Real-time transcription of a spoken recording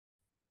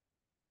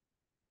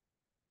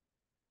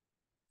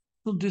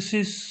So this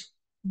is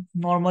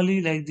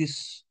normally like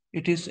this.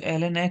 It is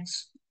ln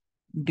x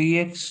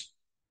dx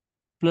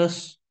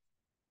plus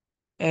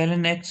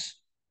ln x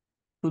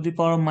to the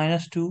power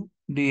minus 2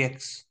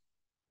 dx.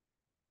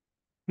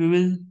 We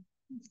will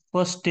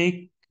first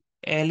take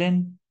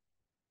ln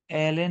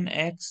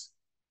x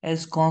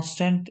as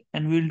constant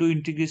and we'll do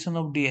integration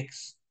of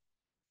dx.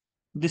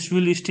 This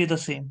will stay the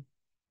same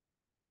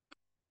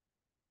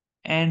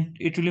and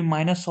it will be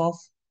minus of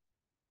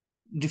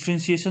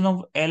differentiation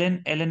of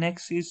ln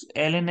x is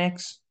ln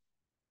x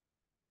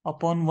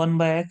upon 1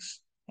 by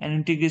x and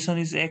integration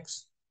is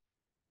x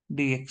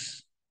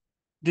dx.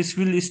 This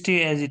will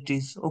stay as it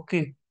is.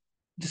 Okay,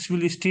 this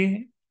will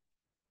stay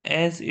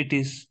as it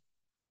is.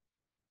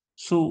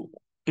 So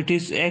it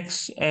is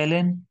x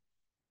ln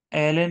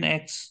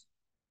x.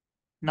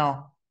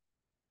 Now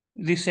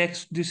this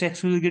x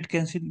will get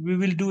cancelled. We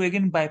will do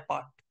again by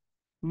part.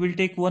 We will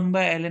take 1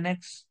 by ln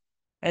x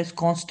as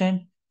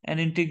constant and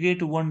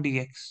integrate 1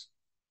 dx.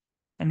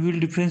 And we will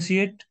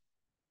differentiate.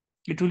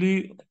 It will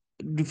be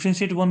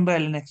differentiate 1 by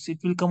ln x. It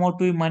will come out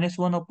to be minus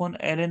 1 upon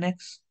ln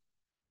x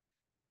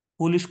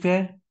whole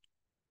square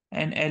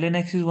and ln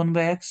x is 1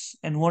 by x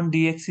and 1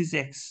 dx is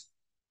x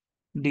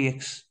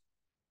dx.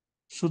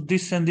 So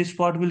this and this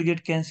part will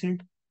get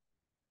cancelled.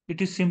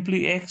 It is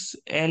simply x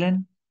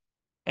ln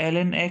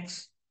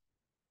x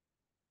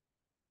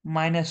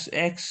minus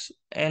x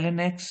ln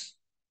x.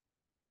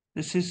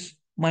 This is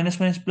minus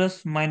minus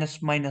plus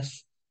minus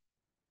minus.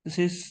 This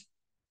is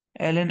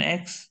ln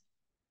x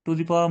to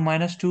the power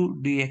minus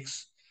 2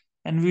 dx.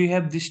 And we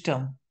have this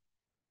term.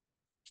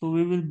 So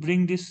we will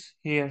bring this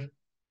here,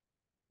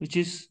 which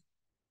is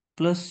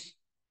plus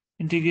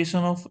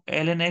integration of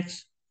ln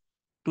x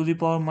to the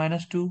power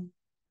minus 2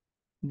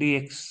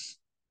 dx.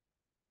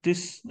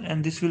 This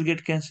and this will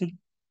get cancelled.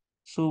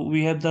 So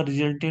we have the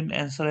resultant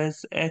answer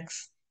as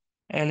x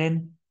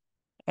ln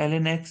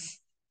x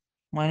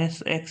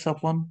minus x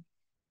upon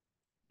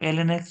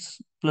ln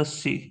x plus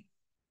c.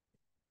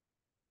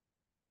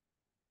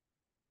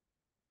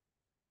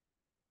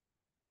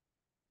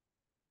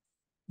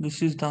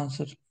 This is the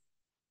answer.